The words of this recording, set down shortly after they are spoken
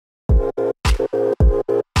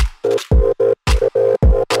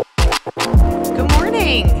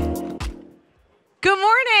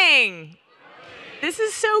This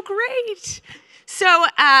is so great. So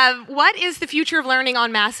what is the future of learning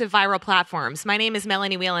on massive viral platforms? My name is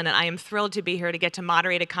Melanie Whelan, and I am thrilled to be here to get to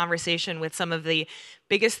moderate a conversation with some of the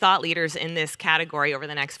biggest thought leaders in this category over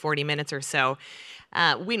the next 40 minutes or so.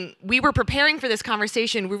 When we were preparing for this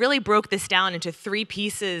conversation, we really broke this down into three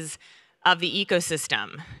pieces of the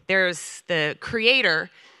ecosystem. There's the creator,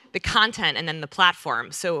 the content, and then the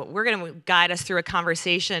platform. So we're going to guide us through a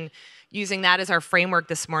conversation using that as our framework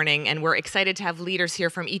this morning, and we're excited to have leaders here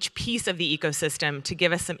from each piece of the ecosystem to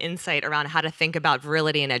give us some insight around how to think about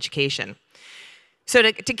virility in education. So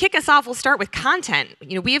to kick us off, we'll start with content.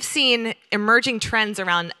 We have seen emerging trends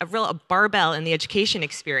around a barbell in the education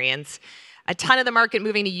experience. A ton of the market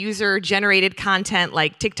moving to user-generated content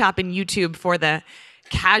like TikTok and YouTube for the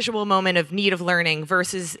casual moment of need of learning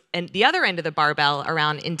versus the other end of the barbell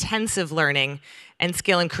around intensive learning and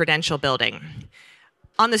skill and credential building.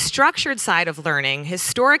 On the structured side of learning,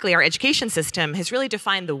 historically, our education system has really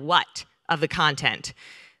defined the what of the content,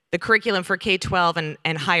 the curriculum for K-12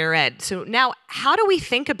 and higher ed. So now, how do we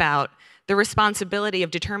think about the responsibility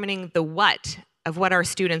of determining the what of what our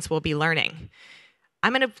students will be learning?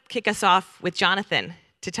 I'm going to kick us off with Jonathan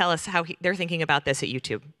to tell us how they're thinking about this at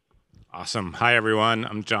YouTube. Awesome. Hi, everyone.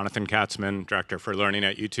 I'm Jonathan Katzman, Director for Learning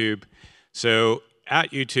at YouTube. So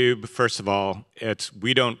at YouTube, first of all,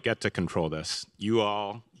 we don't get to control this. You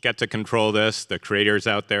all get to control this. The creators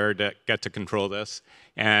out there get to control this.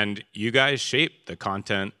 And you guys shape the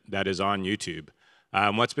content that is on YouTube.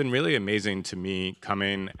 What's been really amazing to me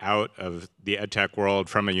coming out of the edtech world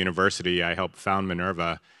from a university, I helped found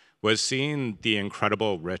Minerva, was seeing the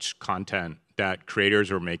incredible rich content that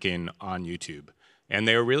creators were making on YouTube. And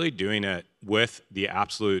they were really doing it with the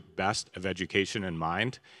absolute best of education in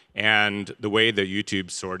mind. And the way that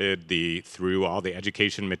YouTube sorted through all the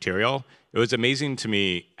education material, it was amazing to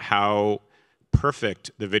me how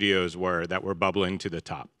perfect the videos were that were bubbling to the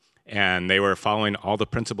top. And they were following all the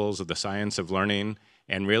principles of the science of learning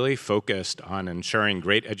and really focused on ensuring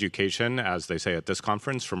great education, as they say at this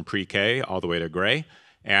conference, from pre-K all the way to gray,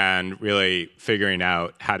 and really figuring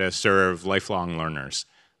out how to serve lifelong learners.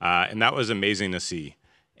 And that was amazing to see.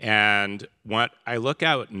 And what I look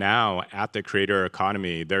out now at the creator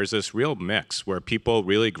economy, there's this real mix where people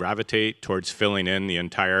really gravitate towards filling in the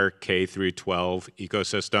entire K through 12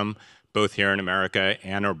 ecosystem, both here in America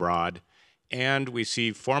and abroad. And we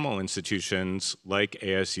see formal institutions like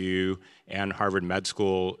ASU and Harvard Med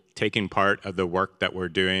School taking part of the work that we're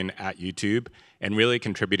doing at YouTube and really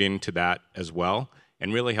contributing to that as well,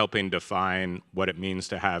 and really helping define what it means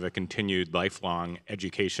to have a continued lifelong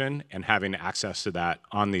education and having access to that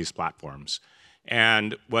on these platforms.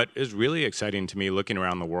 And what is really exciting to me looking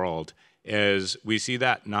around the world is we see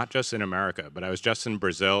that not just in America, but I was just in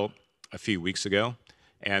Brazil a few weeks ago,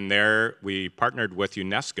 and there we partnered with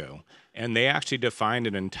UNESCO, and they actually defined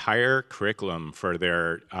an entire curriculum for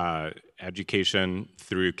their education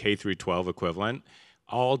through K through 12 equivalent,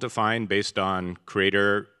 all defined based on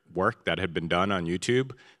creator work that had been done on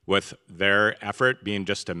YouTube, with their effort being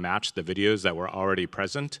just to match the videos that were already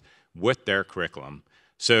present with their curriculum.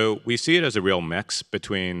 So we see it as a real mix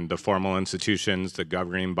between the formal institutions, the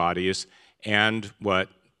governing bodies, and what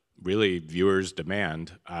really viewers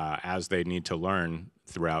demand as they need to learn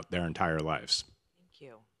throughout their entire lives. Thank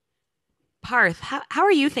you. Parth, how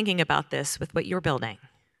are you thinking about this with what you're building?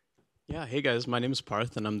 Yeah, hey guys, my name is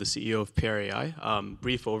Parth and I'm the CEO of PR.ai.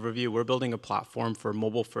 Brief overview, we're building a platform for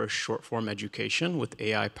mobile-first short-form education with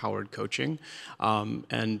AI-powered coaching.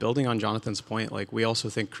 And building on Jonathan's point, we also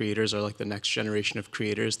think creators are like the next generation of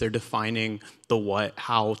creators. They're defining the what,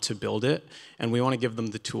 how to build it, and we want to give them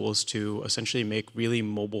the tools to essentially make really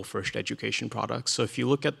mobile-first education products. So if you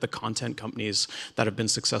look at the content companies that have been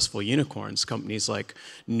successful unicorns, companies like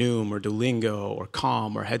Noom or Duolingo or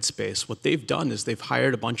Calm or Headspace, what they've done is they've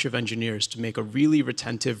hired a bunch of engineers to make a really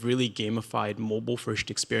retentive, really gamified mobile-first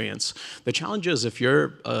experience. The challenge is if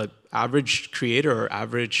you're an average creator or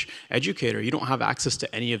average educator, you don't have access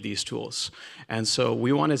to any of these tools. And so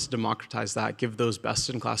we wanted to democratize that, give those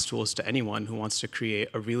best-in-class tools to anyone who wants to create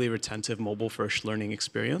a really retentive mobile-first learning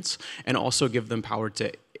experience, and also give them power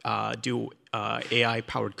to do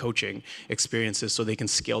AI-powered coaching experiences so they can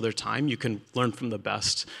scale their time. You can learn from the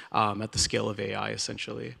best at the scale of AI,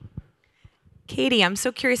 essentially. Katie, I'm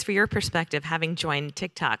so curious for your perspective, having joined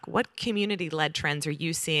TikTok. What community-led trends are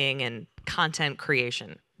you seeing in content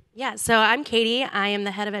creation? Yeah, so I'm Katie. I am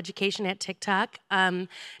the head of education at TikTok.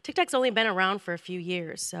 TikTok's only been around for a few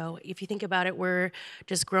years, so if you think about it, we're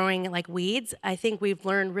just growing like weeds. I think we've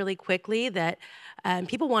learned really quickly that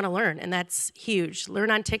people want to learn, and that's huge.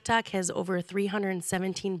 Learn on TikTok has over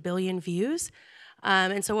 317 billion views.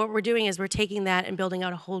 And so what we're doing is we're taking that and building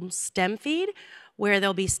out a whole STEM feed where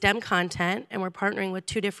there'll be STEM content, and we're partnering with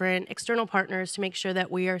 2 different external partners to make sure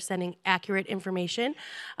that we are sending accurate information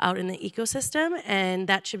out in the ecosystem, and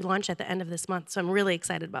that should launch at the end of this month. So I'm really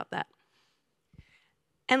excited about that.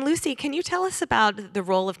 And Lucy, can you tell us about the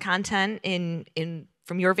role of content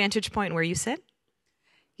from your vantage point where you sit?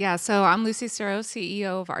 Yeah, so I'm Lucy Sero,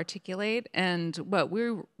 CEO of Articulate, and what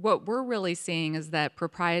we're really seeing is that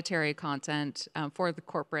proprietary content for the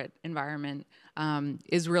corporate environment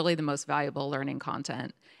is really the most valuable learning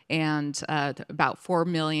content. And about 4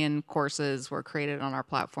 million courses were created on our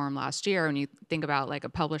platform last year. And you think about like a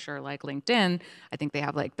publisher like LinkedIn, I think they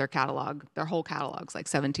have like their whole catalog's like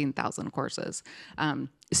 17,000 courses.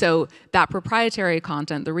 So that proprietary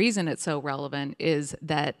content, the reason it's so relevant is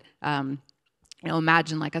that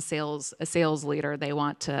imagine like a sales leader, they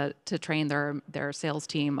want to train their sales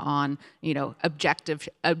team on,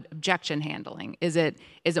 objection handling. Is it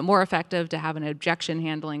more effective to have an objection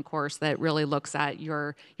handling course that really looks at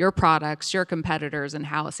your products, your competitors, and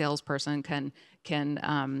how a salesperson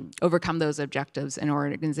can overcome those objectives in an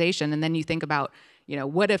organization? And then you think about,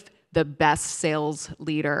 what if the best sales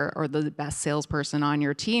leader or the best salesperson on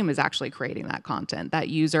your team is actually creating that content? That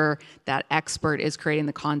user, that expert is creating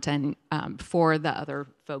the content for the other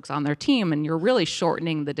folks on their team, and you're really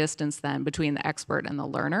shortening the distance then between the expert and the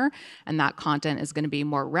learner, and that content is going to be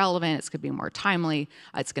more relevant, it's going to be more timely,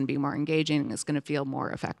 it's going to be more engaging, and it's going to feel more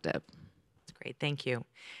effective. That's great, thank you.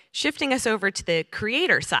 Shifting us over to the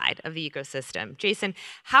creator side of the ecosystem, Jason,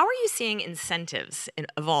 how are you seeing incentives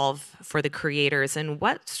evolve for the creators, and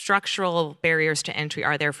what structural barriers to entry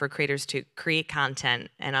are there for creators to create content?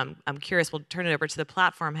 And I'm curious, we'll turn it over to the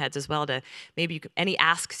platform heads as well to maybe any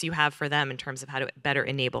asks you have for them in terms of how to better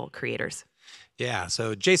enable creators. Yeah,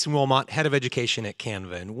 so Jason Wilmot, head of education at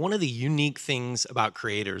Canva. And one of the unique things about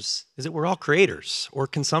creators is that we're all creators or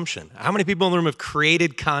consumption. How many people in the room have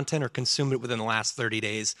created content or consumed it within the last 30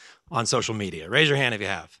 days on social media? Raise your hand if you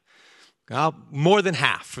have. Well, more than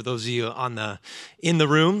half for those of you in the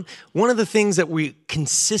room. One of the things that we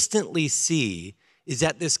consistently see is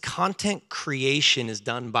that this content creation is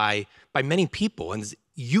done by many people. And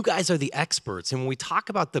you guys are the experts. And when we talk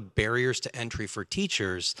about the barriers to entry for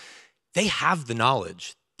teachers, they have the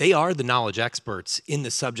knowledge. They are the knowledge experts in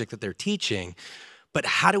the subject that they're teaching. But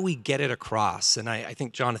how do we get it across? And I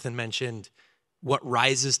think Jonathan mentioned what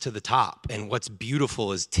rises to the top, and what's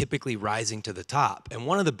beautiful is typically rising to the top. And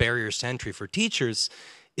one of the barriers to entry for teachers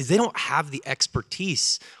is they don't have the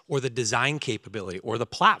expertise or the design capability or the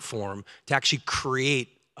platform to actually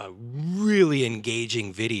create a really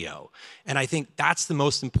engaging video. And I think that's the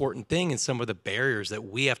most important thing, and some of the barriers that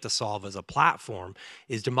we have to solve as a platform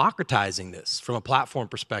is democratizing this from a platform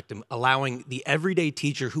perspective, allowing the everyday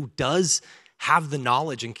teacher who does have the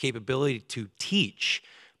knowledge and capability to teach,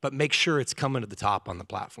 but make sure it's coming to the top on the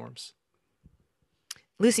platforms.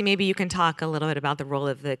 Lucy, maybe you can talk a little bit about the role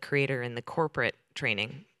of the creator in the corporate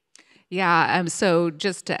training. Yeah, so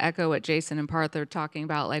just to echo what Jason and Parth are talking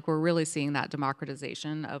about, like we're really seeing that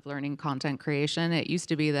democratization of learning content creation. It used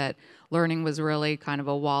to be that learning was really kind of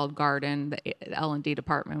a walled garden. The L&D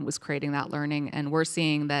department was creating that learning, and we're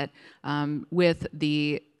seeing that with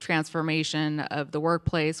the transformation of the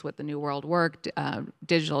workplace, with the new world work,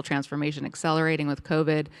 digital transformation accelerating with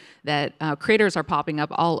COVID, that creators are popping up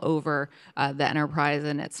all over the enterprise,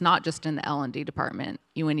 and it's not just in the L&D department.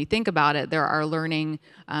 When you think about it, there are learning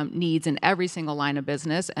needs in every single line of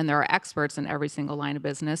business, and there are experts in every single line of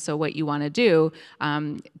business. So what you want to do,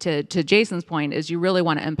 to Jason's point, is you really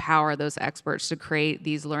want to empower those experts to create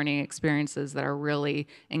these learning experiences that are really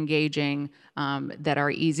engaging, that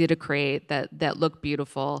are easy to create, that look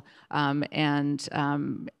beautiful, and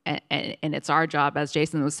it's our job, as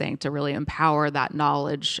Jason was saying, to really empower that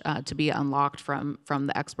knowledge to be unlocked from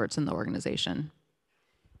the experts in the organization.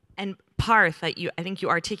 And Parth, I think you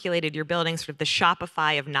articulated you're building sort of the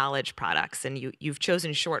Shopify of knowledge products, and you've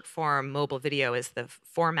chosen short form mobile video as the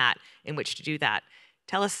format in which to do that.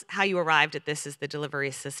 Tell us how you arrived at this as the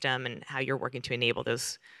delivery system and how you're working to enable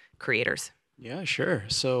those creators. Yeah, sure.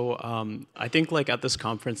 So I think like at this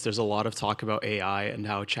conference, there's a lot of talk about AI and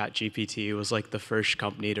how ChatGPT was like the first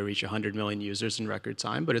company to reach 100 million users in record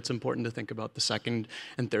time. But it's important to think about the second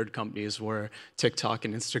and third companies were TikTok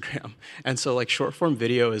and Instagram. And so like short form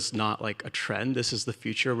video is not like a trend. This is the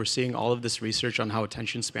future. We're seeing all of this research on how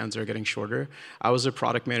attention spans are getting shorter. I was a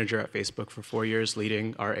product manager at Facebook for 4 years,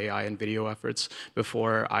 leading our AI and video efforts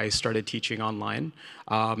before I started teaching online.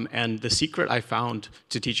 And the secret I found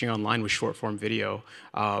to teaching online was short form video.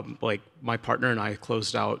 Like my partner and I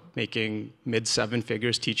closed out making mid-7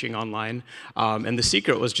 figures teaching online. And the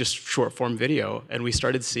secret was just short form video. And we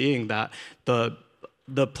started seeing that the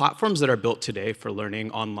The platforms that are built today for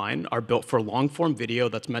learning online are built for long-form video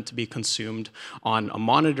that's meant to be consumed on a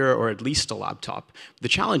monitor or at least a laptop. The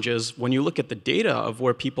challenge is when you look at the data of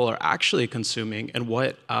where people are actually consuming and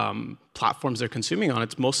what platforms they're consuming on,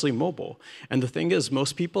 it's mostly mobile. And the thing is,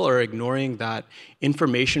 most people are ignoring that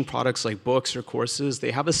information products like books or courses,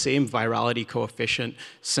 they have the same virality coefficient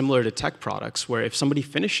similar to tech products, where if somebody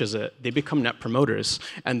finishes it, they become net promoters,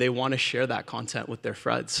 and they want to share that content with their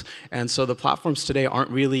friends. And so the platforms today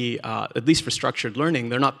aren't really, at least for structured learning,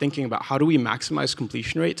 they're not thinking about how do we maximize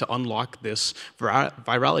completion rate to unlock this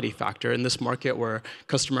virality factor in this market where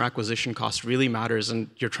customer acquisition cost really matters and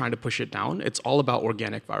you're trying to push it down. It's all about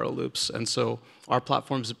organic viral loops. And so our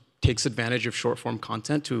platforms takes advantage of short-form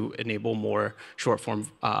content to enable more short-form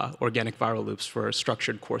organic viral loops for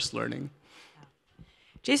structured course learning.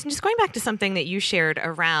 Jason, just going back to something that you shared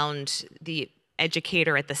around the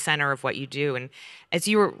educator at the center of what you do, and as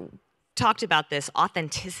you talked about this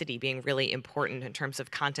authenticity being really important in terms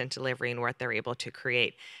of content delivery and what they're able to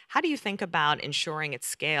create. How do you think about ensuring at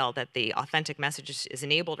scale that the authentic message is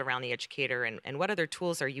enabled around the educator, and what other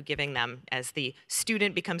tools are you giving them as the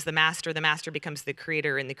student becomes the master becomes the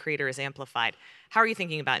creator, and the creator is amplified? How are you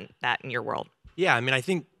thinking about that in your world? Yeah, I mean, I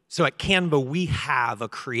think, so at Canva, we have a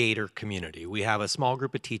creator community. We have a small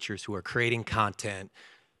group of teachers who are creating content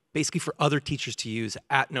basically for other teachers to use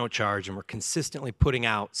at no charge, and we're consistently putting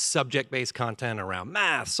out subject-based content around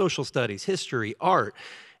math, social studies, history, art.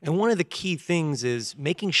 And one of the key things is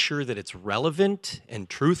making sure that it's relevant and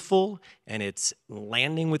truthful and it's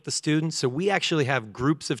landing with the students. So we actually have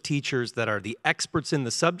groups of teachers that are the experts in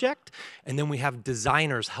the subject, and then we have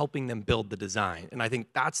designers helping them build the design. And I think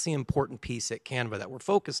that's the important piece at Canva that we're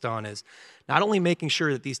focused on, is not only making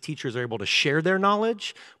sure that these teachers are able to share their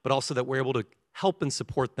knowledge, but also that we're able to help and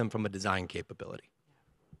support them from a design capability.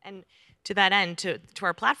 And to that end, to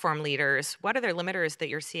our platform leaders, what are the limiters that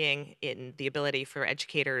you're seeing in the ability for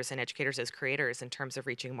educators and educators as creators in terms of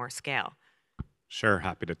reaching more scale? Sure,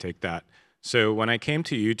 happy to take that. So when I came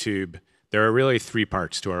to YouTube, there are really three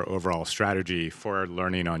parts to our overall strategy for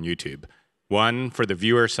learning on YouTube. One, for the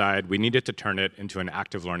viewer side, we needed to turn it into an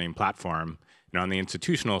active learning platform. And on the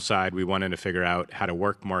institutional side, we wanted to figure out how to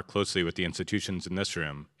work more closely with the institutions in this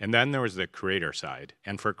room. And then there was the creator side.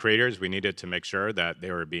 And for creators, we needed to make sure that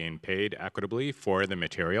they were being paid equitably for the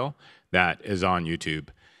material that is on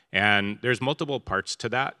YouTube. And there's multiple parts to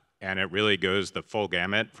that. And it really goes the full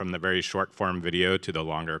gamut from the very short form video to the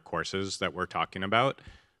longer courses that we're talking about.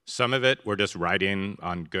 Some of it we're just riding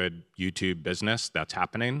on good YouTube business that's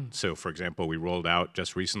happening. So for example, we rolled out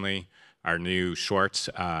just recently our new Shorts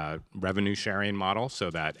revenue sharing model,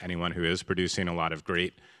 so that anyone who is producing a lot of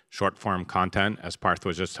great short form content, as Parth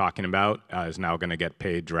was just talking about, is now going to get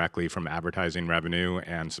paid directly from advertising revenue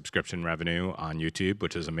and subscription revenue on YouTube,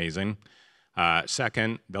 which is amazing.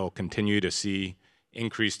 Second, they'll continue to see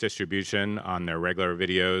increased distribution on their regular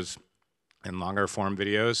videos and longer form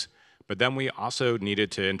videos. But then we also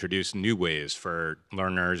needed to introduce new ways for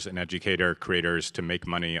learners and educator creators to make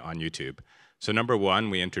money on YouTube. So number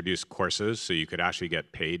one, we introduced courses, so you could actually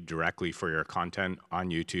get paid directly for your content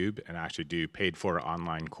on YouTube and actually do paid for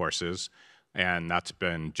online courses. And that's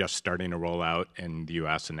been just starting to roll out in the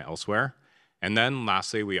US and elsewhere. And then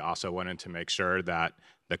lastly, we also wanted to make sure that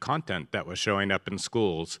the content that was showing up in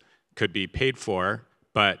schools could be paid for,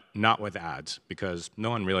 but not with ads, because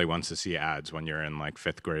no one really wants to see ads when you're in like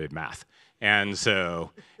 5th grade math. And so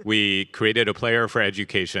we created a player for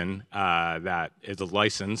education that is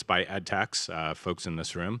licensed by edtechs, folks in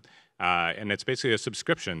this room. And it's basically a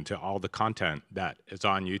subscription to all the content that is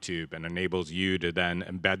on YouTube and enables you to then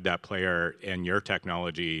embed that player in your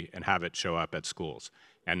technology and have it show up at schools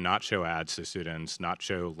and not show ads to students, not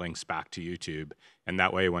show links back to YouTube. And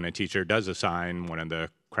that way, when a teacher does assign one of the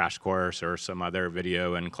crash course or some other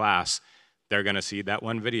video in class, they're going to see that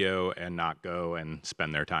one video and not go and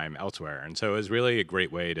spend their time elsewhere. And so it was really a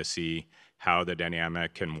great way to see how the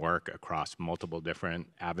dynamic can work across multiple different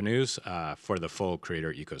avenues for the full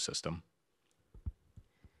creator ecosystem.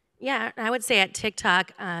 Yeah, I would say at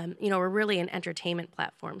TikTok, we're really an entertainment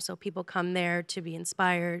platform. So people come there to be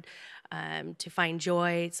inspired, to find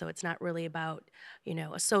joy. So it's not really about,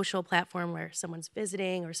 a social platform where someone's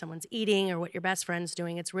visiting or someone's eating or what your best friend's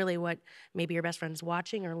doing. It's really what maybe your best friend's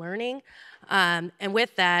watching or learning. And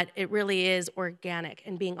with that, it really is organic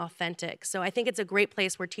and being authentic. So I think it's a great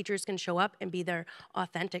place where teachers can show up and be their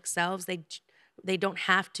authentic selves. They don't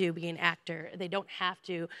have to be an actor. They don't have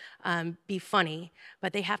to be funny,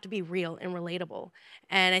 but they have to be real and relatable.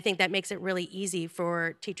 And I think that makes it really easy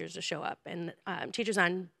for teachers to show up. And Teachers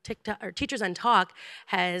on TikTok or Teachers on Talk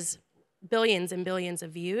has billions and billions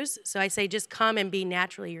of views. So I say just come and be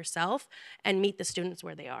naturally yourself and meet the students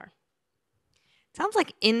where they are. Sounds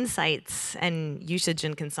like insights and usage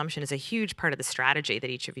and consumption is a huge part of the strategy that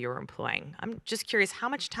each of you are employing. I'm just curious, how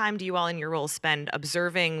much time do you all in your role spend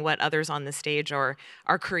observing what others on the stage are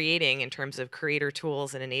creating in terms of creator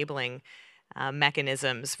tools and enabling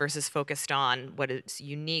mechanisms versus focused on what is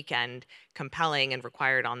unique and compelling and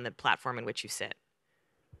required on the platform in which you sit?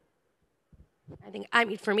 I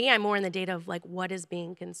mean, for me, I'm more in the data of like what is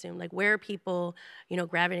being consumed, like where are people,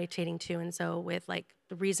 gravitating to. And so with like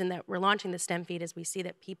the reason that we're launching the STEM feed is we see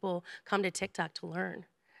that people come to TikTok to learn.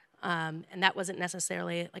 And that wasn't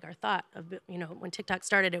necessarily like our thought of, when TikTok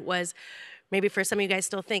started, it was maybe for some of you guys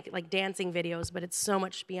still think like dancing videos, but it's so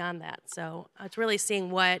much beyond that. So it's really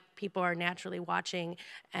seeing what people are naturally watching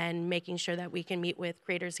and making sure that we can meet with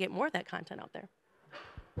creators to get more of that content out there.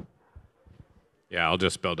 Yeah, I'll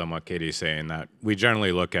just build on what Katie's saying, that we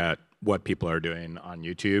generally look at what people are doing on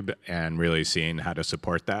YouTube and really seeing how to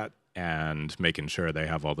support that and making sure they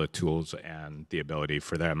have all the tools and the ability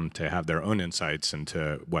for them to have their own insights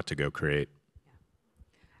into what to go create.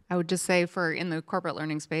 I would just say in the corporate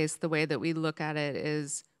learning space, the way that we look at it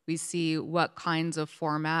is we see what kinds of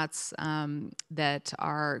formats that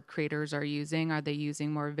our creators are using. Are they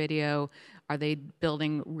using more video? Are they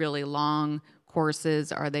building really long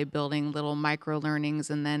courses? Are they building little micro learnings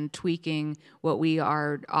and then tweaking what we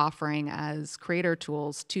are offering as creator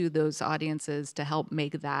tools to those audiences to help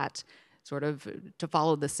make that sort of to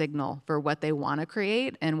follow the signal for what they want to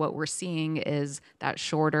create? And what we're seeing is that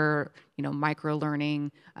shorter, micro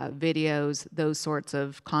learning videos, those sorts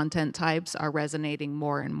of content types are resonating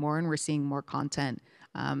more and more, and we're seeing more content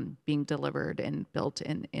being delivered and built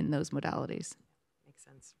in those modalities.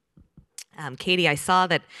 Katie, I saw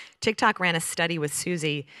that TikTok ran a study with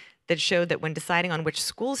Susie that showed that when deciding on which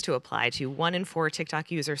schools to apply to, 1 in 4 TikTok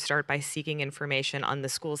users start by seeking information on the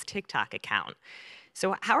school's TikTok account.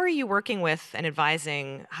 So how are you working with and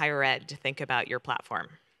advising higher ed to think about your platform?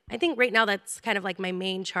 I think right now that's kind of like my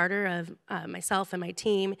main charter of myself and my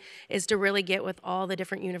team is to really get with all the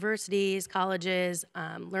different universities, colleges,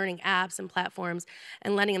 learning apps and platforms,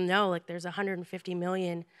 and letting them know like there's 150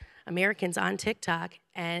 million Americans on TikTok,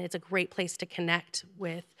 and it's a great place to connect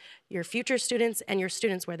with your future students and your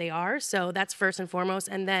students where they are. So that's first and foremost,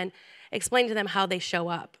 and then explain to them how they show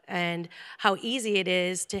up and how easy it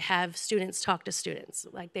is to have students talk to students.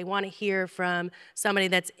 Like they want to hear from somebody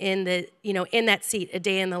that's in the, in that seat, a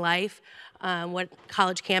day in the life, what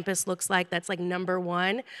college campus looks like. That's like number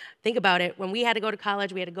one. Think about it. When we had to go to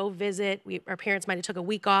college, we had to go visit. Our parents might have took a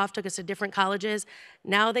week off, took us to different colleges.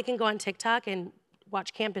 Now they can go on TikTok and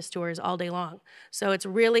watch campus tours all day long. So it's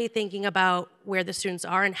really thinking about where the students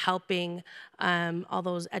are and helping all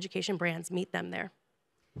those education brands meet them there.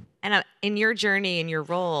 And in your journey, in your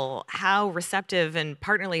role, how receptive and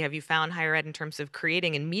partnerly have you found higher ed in terms of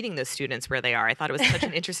creating and meeting those students where they are? I thought it was such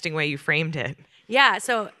an interesting way you framed it. Yeah,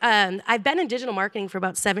 so I've been in digital marketing for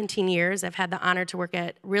about 17 years. I've had the honor to work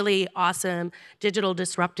at really awesome digital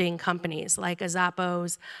disrupting companies like a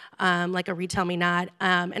Zappos, like a Retail Me Not.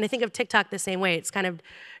 And I think of TikTok the same way. It's kind of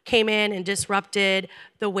came in and disrupted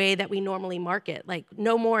the way that we normally market. Like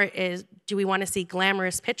no more do we want to see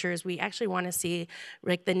glamorous pictures. We actually want to see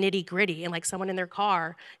like the nitty gritty and like someone in their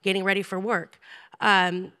car getting ready for work.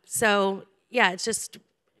 So yeah, it's just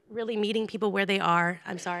really meeting people where they are.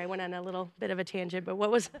 I'm sorry, I went on a little bit of a tangent, but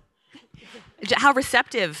what was how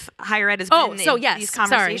receptive higher ed has been in these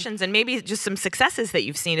conversations, sorry. And maybe just some successes that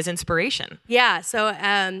you've seen as inspiration. Yeah, so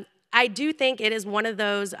I do think it is one of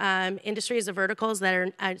those industries or verticals that are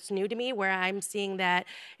it's new to me, where I'm seeing that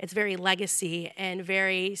it's very legacy and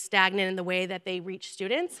very stagnant in the way that they reach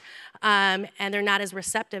students, and they're not as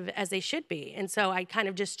receptive as they should be. And so I kind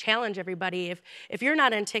of just challenge everybody, if you're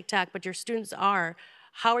not on TikTok, but your students are,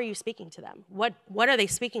 how are you speaking to them? What are they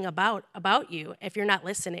speaking about you if you're not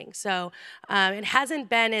listening? So it hasn't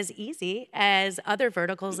been as easy as other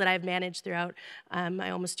verticals that I've managed throughout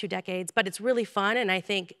my almost 2 decades, but it's really fun, and I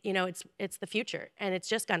think it's the future, and it's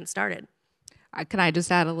just gotten started. Can I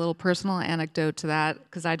just add a little personal anecdote to that?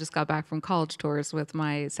 Because I just got back from college tours with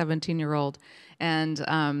my 17-year-old, and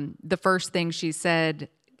the first thing she said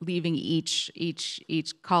leaving each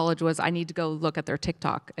college was, I need to go look at their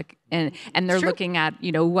TikTok, and they're looking at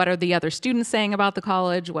what are the other students saying about the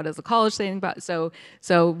college, what is the college saying about, so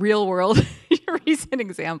real world recent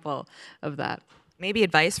example of that. Maybe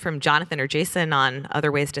advice from Jonathan or Jason on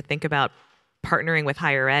other ways to think about partnering with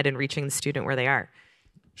higher ed and reaching the student where they are.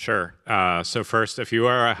 Sure. So first, if you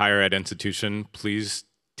are a higher ed institution, please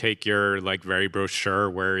take your like very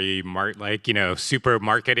brochure-worry, super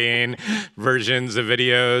marketing versions of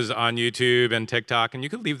videos on YouTube and TikTok, and you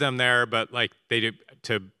could leave them there, but like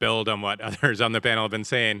to build on what others on the panel have been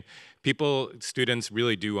saying, students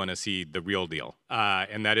really do want to see the real deal.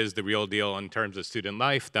 And that is the real deal in terms of student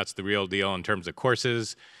life. That's the real deal in terms of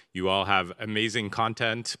courses. You all have amazing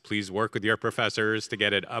content. Please work with your professors to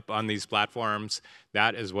get it up on these platforms.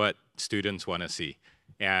 That is what students want to see.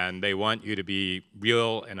 And they want you to be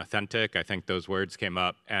real and authentic. I think those words came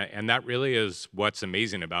up. And that really is what's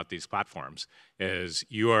amazing about these platforms, is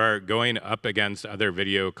you are going up against other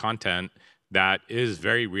video content that is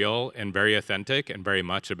very real and very authentic and very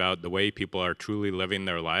much about the way people are truly living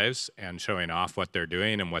their lives and showing off what they're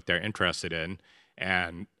doing and what they're interested in.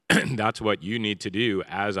 And that's what you need to do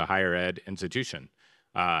as a higher ed institution.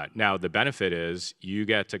 Now, the benefit is you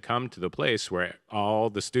get to come to the place where all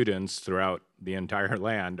the students throughout the entire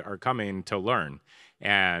land are coming to learn.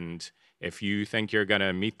 And if you think you're going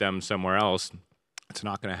to meet them somewhere else, it's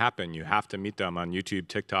not going to happen. You have to meet them on YouTube,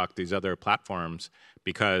 TikTok, these other platforms,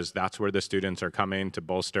 because that's where the students are coming to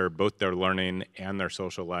bolster both their learning and their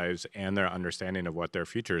social lives and their understanding of what their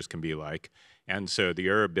futures can be like. And so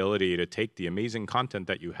your ability to take the amazing content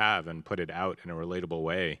that you have and put it out in a relatable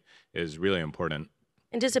way is really important.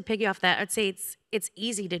 And just to piggy off that, I'd say it's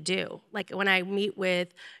easy to do. Like when I meet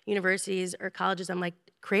with universities or colleges, I'm like,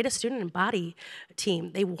 create a student and body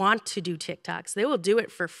team. They want to do TikToks. They will do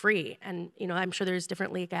it for free. And I'm sure there's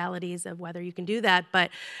different legalities of whether you can do that,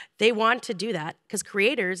 but they want to do that because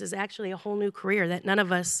creators is actually a whole new career that none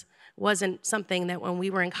of us wasn't something that when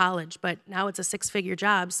we were in college, but now it's a 6-figure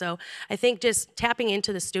job. So I think just tapping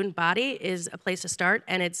into the student body is a place to start,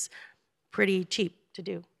 and it's pretty cheap to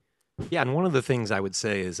do. Yeah, and one of the things I would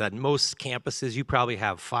say is that most campuses, you probably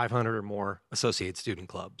have 500 or more associate student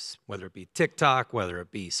clubs, whether it be TikTok, whether it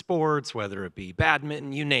be sports, whether it be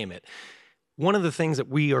badminton, you name it. One of the things that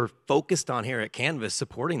we are focused on here at Canva is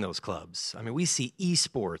supporting those clubs. I mean, we see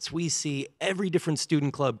esports, we see every different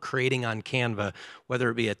student club creating on Canva, whether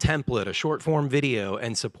it be a template, a short form video,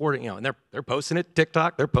 and supporting, and they're posting it to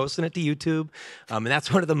TikTok, they're posting it to YouTube. And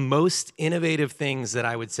that's one of the most innovative things that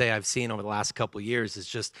I would say I've seen over the last couple of years is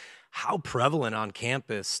just how prevalent on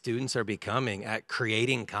campus students are becoming at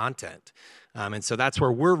creating content. And so that's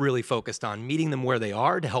where we're really focused on meeting them where they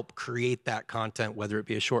are to help create that content, whether it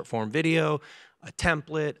be a short form video, a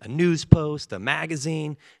template, a news post, a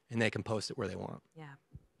magazine, and they can post it where they want. Yeah.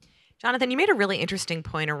 Jonathan, you made a really interesting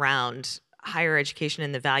point around higher education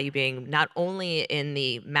and the value being not only in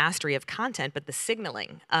the mastery of content, but the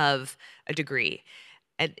signaling of a degree.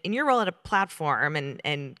 In your role at a platform,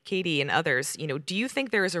 and Katie and others, do you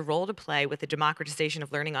think there is a role to play with the democratization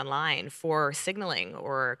of learning online for signaling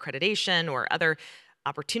or accreditation or other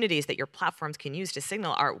opportunities that your platforms can use to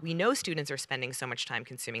signal? We know students are spending so much time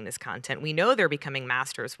consuming this content. We know they're becoming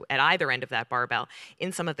masters at either end of that barbell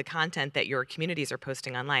in some of the content that your communities are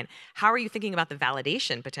posting online. How are you thinking about the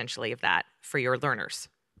validation potentially of that for your learners?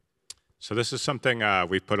 So this is something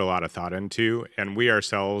we've put a lot of thought into, and we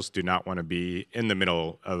ourselves do not want to be in the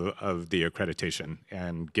middle of the accreditation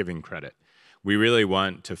and giving credit. We really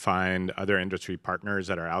want to find other industry partners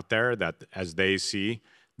that are out there that as they see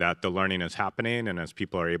that the learning is happening and as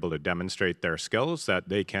people are able to demonstrate their skills, that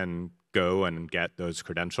they can go and get those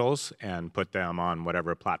credentials and put them on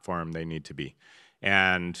whatever platform they need to be.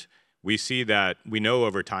 And we see that, we know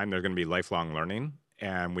over time there's going to be lifelong learning.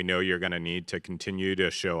 And we know you're going to need to continue to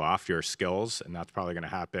show off your skills, and that's probably going to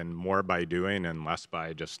happen more by doing and less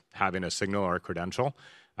by just having a signal or a credential.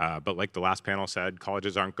 But like the last panel said,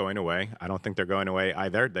 colleges aren't going away. I don't think they're going away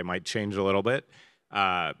either. They might change a little bit.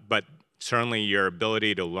 But certainly your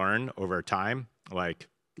ability to learn over time, like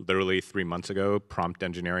literally 3 months ago, prompt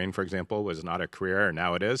engineering, for example, was not a career, and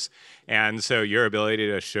now it is. And so your ability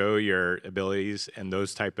to show your abilities in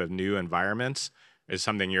those type of new environments is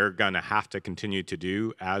something you're going to have to continue to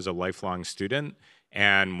do as a lifelong student.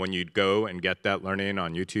 And when you go and get that learning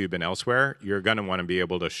on YouTube and elsewhere, you're going to want to be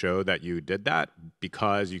able to show that you did that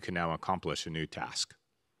because you can now accomplish a new task.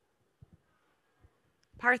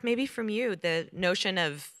 Parth, maybe from you, the notion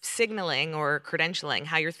of signaling or credentialing,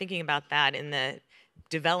 how you're thinking about that in the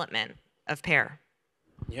development of PAIR.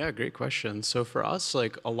 Yeah, great question. So for us,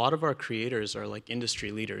 like a lot of our creators are like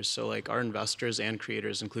industry leaders. So like our investors and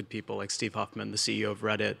creators include people like Steve Huffman, the CEO of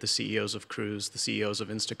Reddit, the CEOs of Cruise, the CEOs of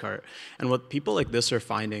Instacart. And what people like this are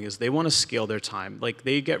finding is they want to scale their time. Like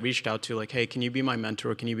they get reached out to like, hey, can you be my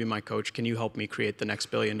mentor? Can you be my coach? Can you help me create the next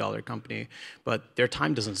billion-dollar company? But their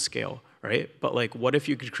time doesn't scale. Right? But like, what if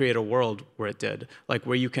you could create a world where it did? Like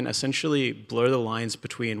where you can essentially blur the lines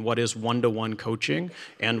between what is one-to-one coaching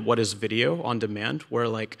and what is video on demand, where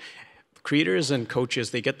like creators and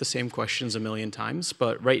coaches, they get the same questions a million times,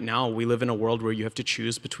 but right now we live in a world where you have to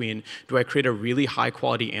choose between, do I create a really high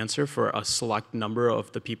quality answer for a select number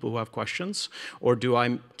of the people who have questions, or do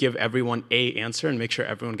I give everyone a answer and make sure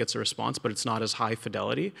everyone gets a response, but it's not as high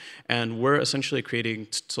fidelity? And we're essentially creating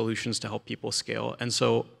solutions to help people scale. And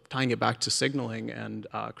so tying it back to signaling and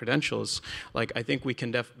credentials, like I think we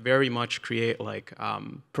can very much create like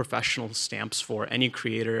professional stamps for any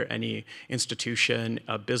creator, any institution,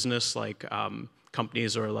 a business, like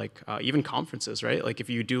companies or like even conferences, right? Like if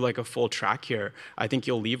you do like a full track here, I think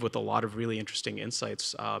you'll leave with a lot of really interesting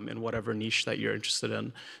insights in whatever niche that you're interested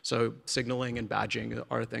in. So signaling and badging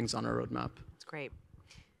are things on our roadmap. That's great.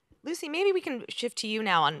 Lucy, maybe we can shift to you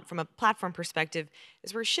now from a platform perspective.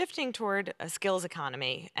 As we're shifting toward a skills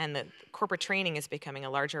economy and the corporate training is becoming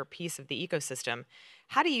a larger piece of the ecosystem,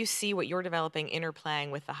 how do you see what you're developing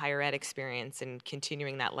interplaying with the higher ed experience and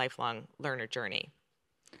continuing that lifelong learner journey?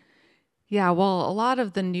 Yeah, well, a lot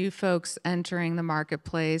of the new folks entering the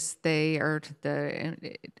marketplace,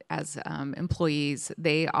 as employees,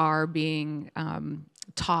 they are being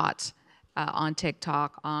taught on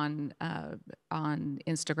TikTok, on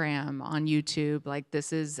Instagram, on YouTube. Like,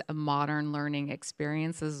 this is a modern learning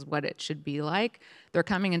experience. This is what it should be like. They're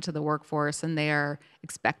coming into the workforce and they are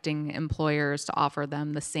expecting employers to offer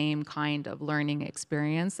them the same kind of learning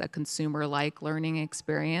experience, a consumer-like learning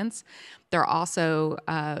experience. They're also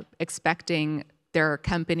expecting their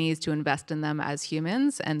companies to invest in them as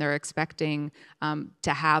humans, and they're expecting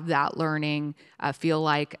to have that learning feel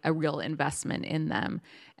like a real investment in them.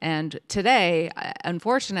 And today,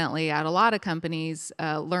 unfortunately, at a lot of companies,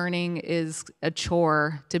 learning is a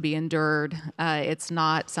chore to be endured. It's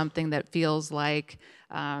not something that feels like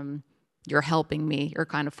you're helping me. You're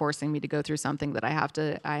kind of forcing me to go through something that I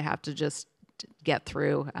have to just get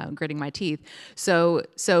through, gritting my teeth. So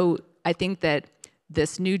I think that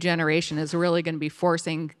this new generation is really going to be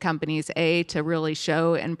forcing companies, to really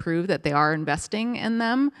show and prove that they are investing in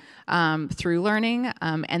them through learning.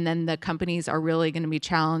 And then the companies are really going to be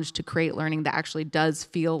challenged to create learning that actually does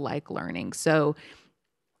feel like learning. So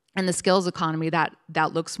in the skills economy,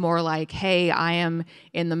 that looks more like, hey, I am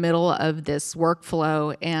in the middle of this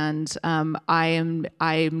workflow and I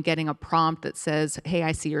am getting a prompt that says, hey,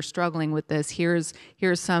 I see you're struggling with this. Here's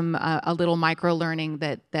some a little micro learning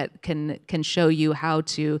that can show you how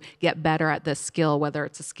to get better at this skill, whether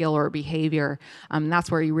it's a skill or a behavior.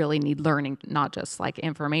 That's where you really need learning, not just like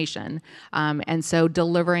information. And so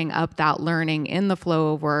delivering up that learning in the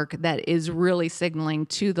flow of work that is really signaling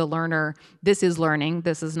to the learner, this is learning,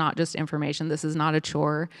 this is not just information, this is not a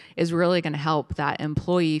chore, is really going to help that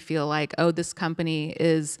employee feel like, oh, this company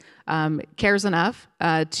cares enough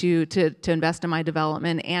to invest in my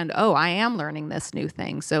development, and oh, I am learning this new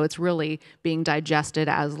thing. So it's really being digested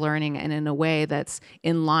as learning and in a way that's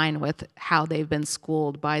in line with how they've been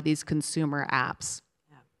schooled by these consumer apps.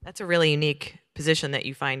 Yeah, that's a really unique position that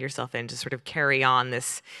you find yourself in, to sort of carry on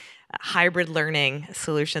this hybrid learning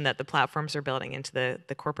solution that the platforms are building into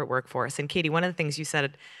the corporate workforce. And Katie, one of the things you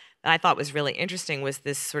said that I thought was really interesting was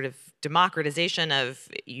this sort of democratization of,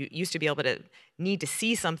 you used to be able to need to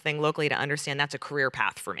see something locally to understand that's a career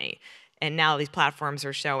path for me. And now these platforms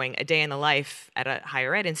are showing a day in the life at a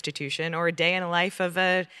higher ed institution, or a day in the life of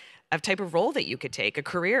a type of role that you could take, a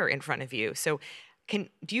career in front of you. So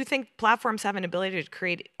do you think platforms have an ability to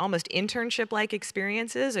create almost internship-like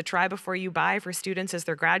experiences, a try before you buy for students as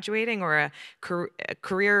they're graduating, or a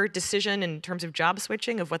career decision in terms of job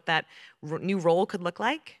switching of what that new role could look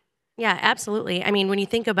like? Yeah, absolutely. I mean, when you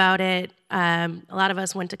think about it, a lot of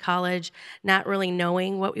us went to college not really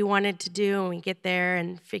knowing what we wanted to do, and we get there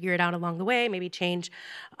and figure it out along the way, maybe change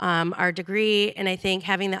our degree. And I think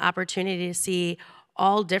having the opportunity to see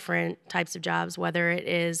all different types of jobs, whether it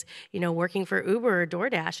is, working for Uber or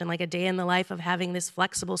DoorDash and like a day in the life of having this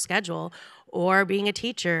flexible schedule, or being a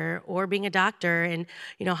teacher, or being a doctor, and,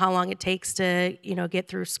 how long it takes to, get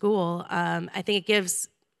through school. I think it gives,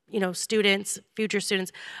 students, future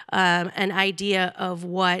students, an idea of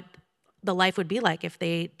what the life would be like if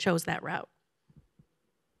they chose that route.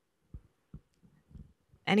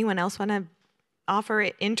 Anyone else want to offer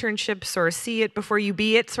internships or see it before you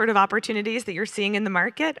be it sort of opportunities that you're seeing in the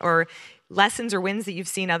market, or lessons or wins that you've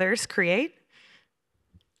seen others create?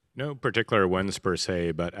 No particular wins per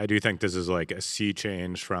se, but I do think this is like a sea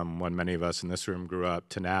change from when many of us in this room grew up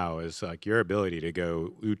to now, is like your ability to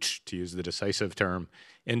go ooch, to use the decisive term,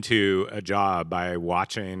 into a job by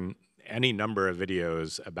watching any number of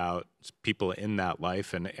videos about people in that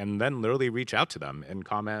life, and then literally reach out to them in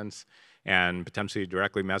comments and potentially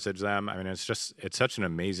directly message them. I mean, it's such an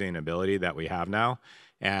amazing ability that we have now.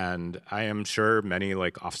 And I am sure many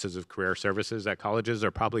like offices of career services at colleges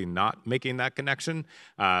are probably not making that connection.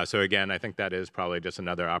 So again, I think that is probably just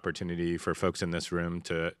another opportunity for folks in this room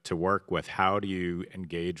to work with how do you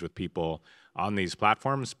engage with people on these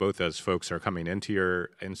platforms, both as folks are coming into your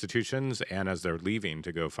institutions and as they're leaving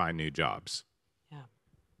to go find new jobs. Yeah.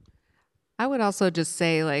 I would also just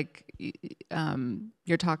say, like,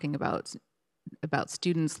 you're talking about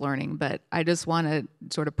students learning, but I just want to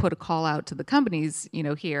sort of put a call out to the companies,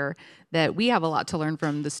 here, that we have a lot to learn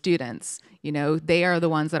from the students. They are the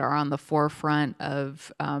ones that are on the forefront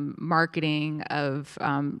of marketing, of,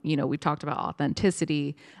 we talked about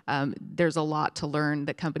authenticity. There's a lot to learn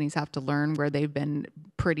that companies have to learn where they've been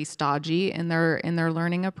pretty stodgy in their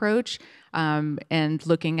learning approach, and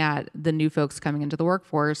looking at the new folks coming into the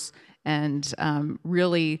workforce and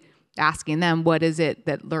really asking them, what is it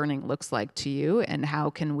that learning looks like to you, and how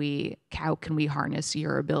can we harness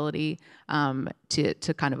your ability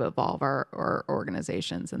to kind of evolve our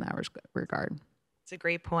organizations in that regard. It's a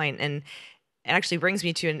great point, and it actually brings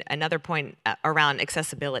me to another point around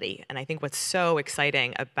accessibility. And I think what's so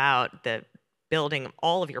exciting about the building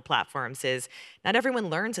all of your platforms is not everyone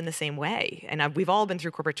learns in the same way. And we've all been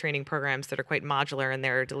through corporate training programs that are quite modular in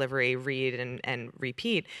their delivery, read and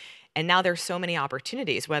repeat. And now there's so many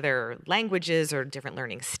opportunities, whether languages or different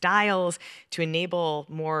learning styles, to enable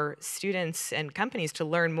more students and companies to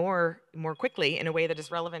learn more quickly in a way that is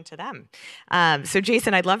relevant to them. So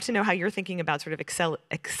Jason, I'd love to know how you're thinking about sort of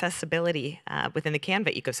accessibility within the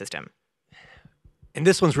Canva ecosystem. And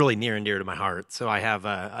this one's really near and dear to my heart. So I have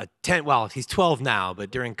a 10, well, he's 12 now, but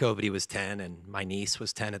during COVID he was 10, and my niece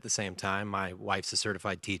was 10 at the same time. My wife's a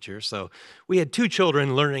certified teacher. So we had 2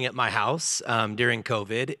 children learning at my house during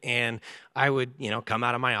COVID. And I would, come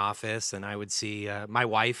out of my office and I would see my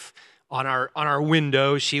wife on our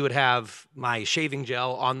window. She would have my shaving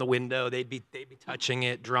gel on the window. They'd be touching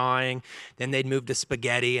it, drawing. Then they'd move to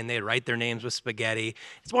spaghetti and they'd write their names with spaghetti.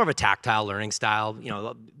 It's more of a tactile learning style,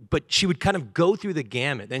 but she would kind of go through the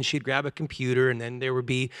gamut. Then she'd grab a computer and then there would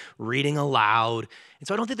be reading aloud. And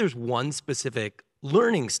so I don't think there's one specific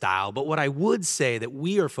learning style, but what I would say that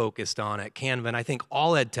we are focused on at Canva, and I think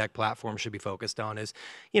all ed tech platforms should be focused on, is,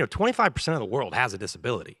 25% of the world has a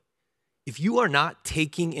disability. If you are not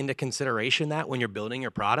taking into consideration that when you're building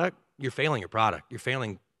your product, you're failing your product. You're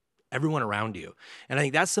failing everyone around you. And I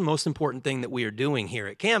think that's the most important thing that we are doing here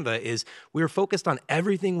at Canva, is we're focused on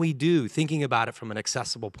everything we do, thinking about it from an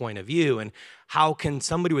accessible point of view, and how can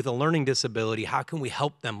somebody with a learning disability, how can we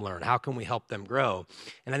help them learn? How can we help them grow?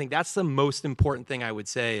 And I think that's the most important thing I would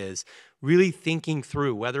say, is really thinking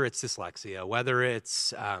through whether it's dyslexia, whether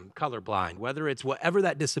it's colorblind, whether it's whatever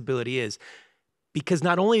that disability is, because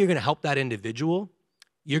not only are you going to help that individual,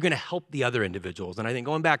 you're going to help the other individuals. And I think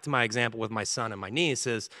going back to my example with my son and my niece,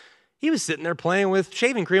 is he was sitting there playing with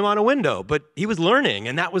shaving cream on a window, but he was learning.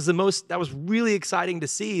 And that was really exciting to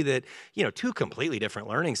see that, 2 completely different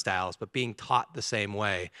learning styles, but being taught the same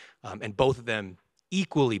way, and both of them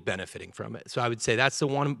equally benefiting from it. So I would say that's the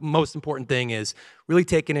one most important thing, is really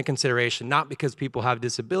taking into consideration, not because people have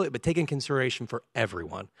disability, but taking consideration for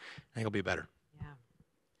everyone. I think it'll be better.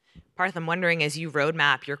 Parth, I'm wondering, as you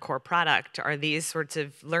roadmap your core product, are these sorts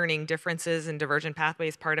of learning differences and divergent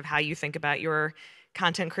pathways part of how you think about your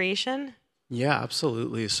content creation? Yeah,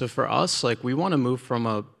 absolutely. So for us, we want to move from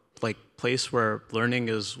a place where learning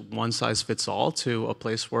is one size fits all to a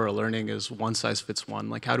place where learning is one size fits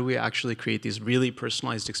one. How do we actually create these really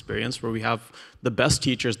personalized experience where we have the best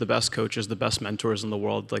teachers, the best coaches, the best mentors in the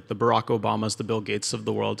world, like the Barack Obamas, the Bill Gates of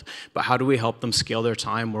the world, but how do we help them scale their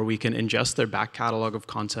time where we can ingest their back catalog of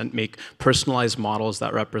content, make personalized models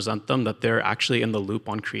that represent them, that they're actually in the loop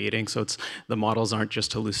on creating, so the models aren't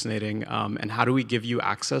just hallucinating, and how do we give you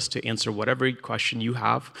access to answer whatever question you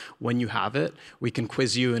have when you have it? We can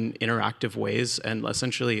quiz you in interactive ways and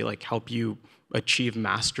essentially help you achieve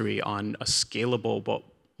mastery on a scalable but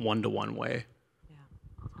one-to-one way. Yeah,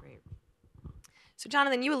 that's great. So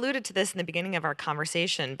Jonathan, you alluded to this in the beginning of our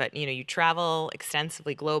conversation, but you travel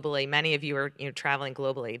extensively globally. Many of you are traveling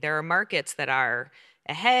globally. There are markets that are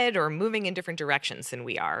ahead or moving in different directions than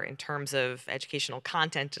we are in terms of educational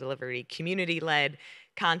content delivery, community-led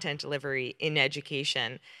content delivery in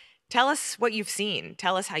education. Tell us what you've seen.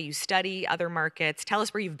 Tell us how you study other markets. Tell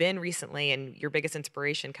us where you've been recently and your biggest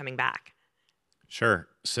inspiration coming back. Sure.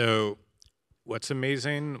 So what's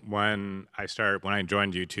amazing when I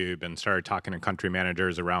joined YouTube and started talking to country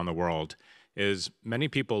managers around the world is many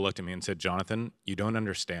people looked at me and said, Jonathan, you don't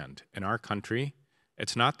understand. In our country,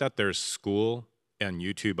 it's not that there's school and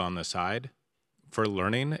YouTube on the side. For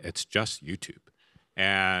learning, it's just YouTube.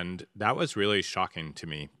 And that was really shocking to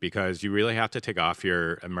me, because you really have to take off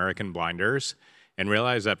your American blinders and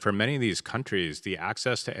realized that for many of these countries, the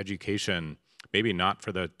access to education, maybe not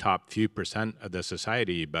for the top few percent of the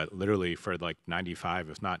society, but literally for like 95,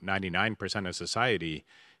 if not 99% of society,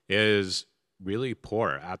 is really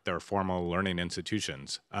poor at their formal learning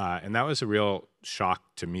institutions. And that was a real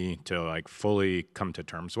shock to me to like fully come to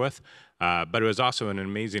terms with. But it was also an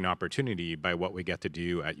amazing opportunity by what we get to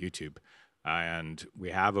do at YouTube. And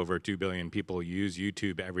we have over 2 billion people use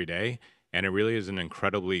YouTube every day, and it really is an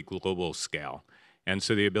incredibly global scale. And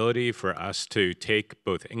so the ability for us to take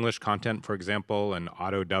both English content, for example, and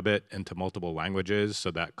auto-dub it into multiple languages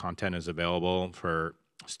so that content is available for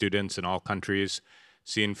students in all countries.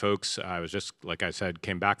 Seeing folks, I was just, like I said,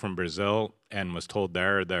 came back from Brazil and was told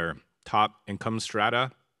there their top income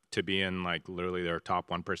strata to be in like literally their top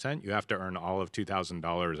 1%, you have to earn all of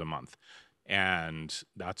 $2,000 a month. And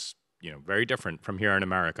that's very different from here in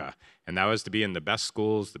America. And that was to be in the best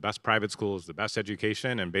schools, the best private schools, the best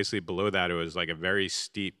education. And basically below that, it was like a very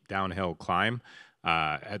steep downhill climb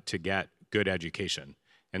to get good education.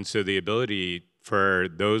 And so the ability for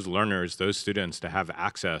those learners, those students to have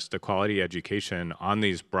access to quality education on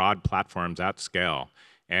these broad platforms at scale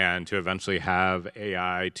and to eventually have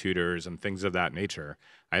AI tutors and things of that nature,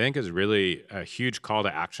 I think is really a huge call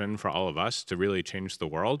to action for all of us to really change the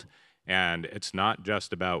world. And it's not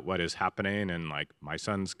just about what is happening. And like my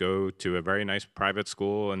sons go to a very nice private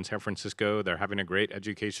school in San Francisco. They're having a great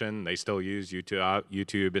education. They still use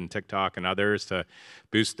YouTube and TikTok and others to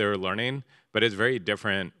boost their learning. But it's very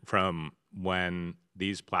different from when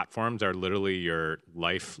these platforms are literally your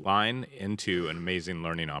lifeline into an amazing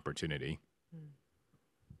learning opportunity.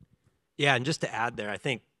 Yeah, and just to add there, I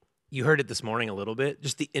think you heard it this morning a little bit,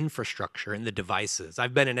 just the infrastructure and the devices.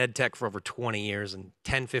 I've been in ed tech for over 20 years, and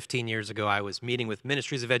 10, 15 years ago, I was meeting with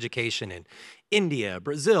ministries of education in India,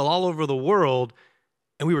 Brazil, all over the world,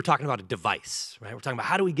 and we were talking about a device, right? We're talking about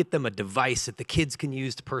how do we get them a device that the kids can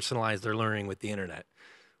use to personalize their learning with the internet.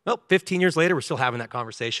 Well, 15 years later, we're still having that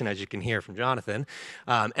conversation, as you can hear from Jonathan.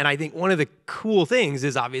 And I think one of the cool things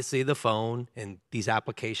is obviously the phone and these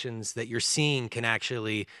applications that you're seeing can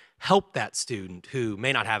actually help that student who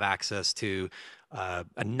may not have access to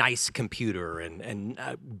a nice computer and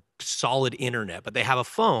solid internet, but they have a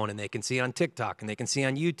phone and they can see on TikTok and they can see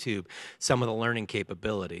on YouTube some of the learning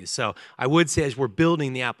capabilities. So I would say as we're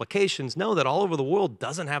building the applications, know that all over the world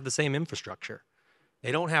doesn't have the same infrastructure.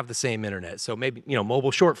 They don't have the same internet. So maybe, mobile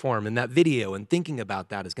short form and that video and thinking about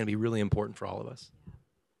that is going to be really important for all of us.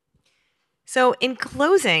 So in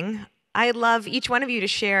closing, I'd love each one of you to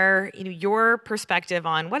share your perspective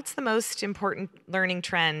on what's the most important learning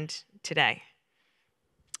trend today.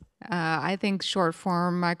 I think short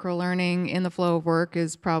form micro-learning in the flow of work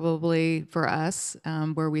is probably for us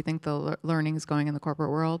where we think the learning is going in the corporate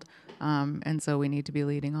world. And so we need to be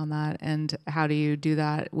leading on that. And how do you do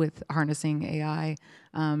that with harnessing AI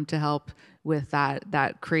to help with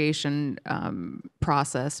that creation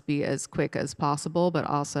process be as quick as possible, but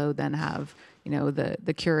also then have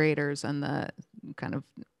the curators and the kind of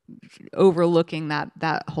overlooking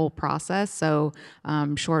that whole process. So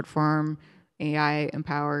short form AI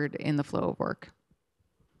empowered in the flow of work.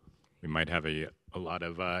 We might have a lot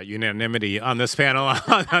of unanimity on this panel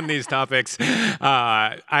on these topics.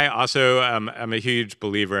 I also am a huge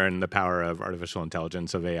believer in the power of artificial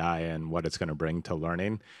intelligence, of AI, and what it's going to bring to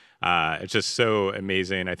learning. It's just so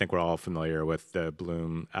amazing. I think we're all familiar with the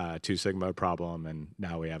Bloom 2 Sigma problem, and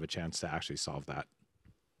now we have a chance to actually solve that.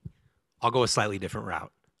 I'll go a slightly different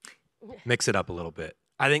route. Mix it up a little bit.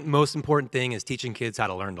 I think most important thing is teaching kids how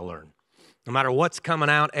to learn to learn. No matter what's coming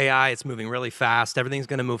out, AI, it's moving really fast. Everything's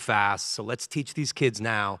going to move fast. So let's teach these kids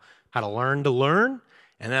now how to learn.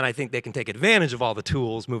 And then I think they can take advantage of all the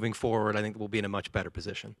tools moving forward. I think we'll be in a much better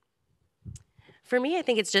position. For me, I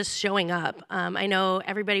think it's just showing up. I know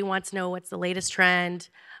everybody wants to know what's the latest trend.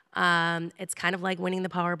 It's kind of like winning the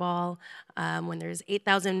Powerball. When there's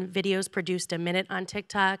 8,000 videos produced a minute on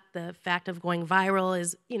TikTok, the fact of going viral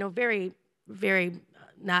is, very, very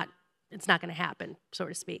it's not going to happen, so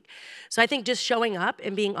to speak. So I think just showing up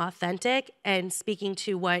and being authentic and speaking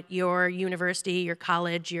to what your university, your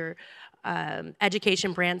college, your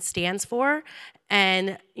education brand stands for,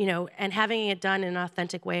 and and having it done in an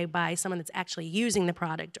authentic way by someone that's actually using the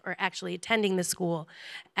product or actually attending the school.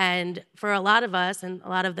 And for a lot of us and a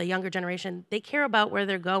lot of the younger generation, they care about where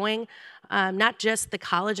they're going, not just the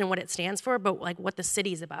college and what it stands for, but like what the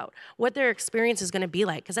city's about, what their experience is going to be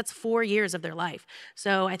like, because that's 4 years of their life.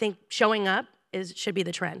 So I think showing up should be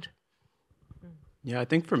the trend. Yeah, I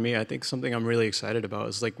think for me, something I'm really excited about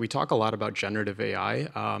is we talk a lot about generative AI,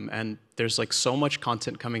 and there's like so much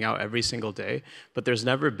content coming out every single day, but there's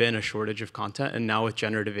never been a shortage of content. And now with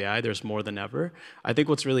generative AI, there's more than ever. I think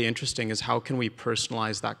what's really interesting is how can we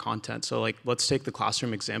personalize that content? So like, let's take the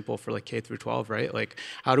classroom example for like K through 12, right? Like,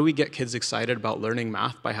 how do we get kids excited about learning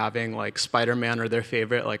math by having like Spider-Man or their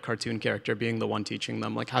favorite like cartoon character being the one teaching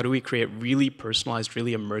them? Like, how do we create really personalized,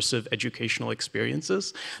 really immersive educational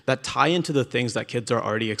experiences that tie into the things that kids are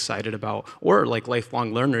already excited about? Or like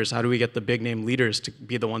lifelong learners, how do we get the big name leaders to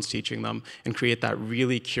be the ones teaching them and create that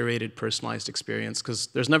really curated, personalized experience? Because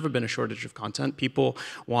there's never been a shortage of content. People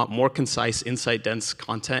want more concise, insight-dense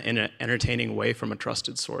content in an entertaining way from a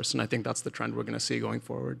trusted source. And I think that's the trend we're going to see going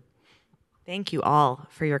forward. Thank you all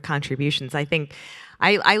for your contributions. I think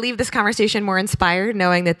I leave this conversation more inspired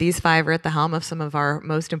knowing that these 5 are at the helm of some of our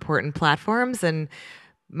most important platforms. And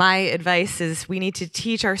my advice is we need to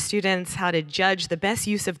teach our students how to judge the best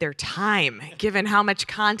use of their time, given how much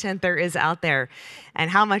content there is out there and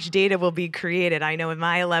how much data will be created. I know with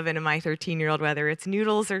my 11 and my 13-year-old, whether it's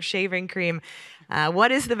noodles or shaving cream,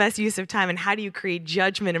 what is the best use of time and how do you create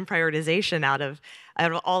judgment and prioritization out of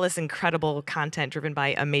all this incredible content driven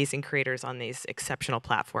by amazing creators on these exceptional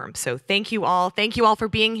platforms. So thank you all. Thank you all for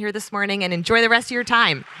being here this morning and enjoy the rest of your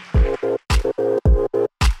time.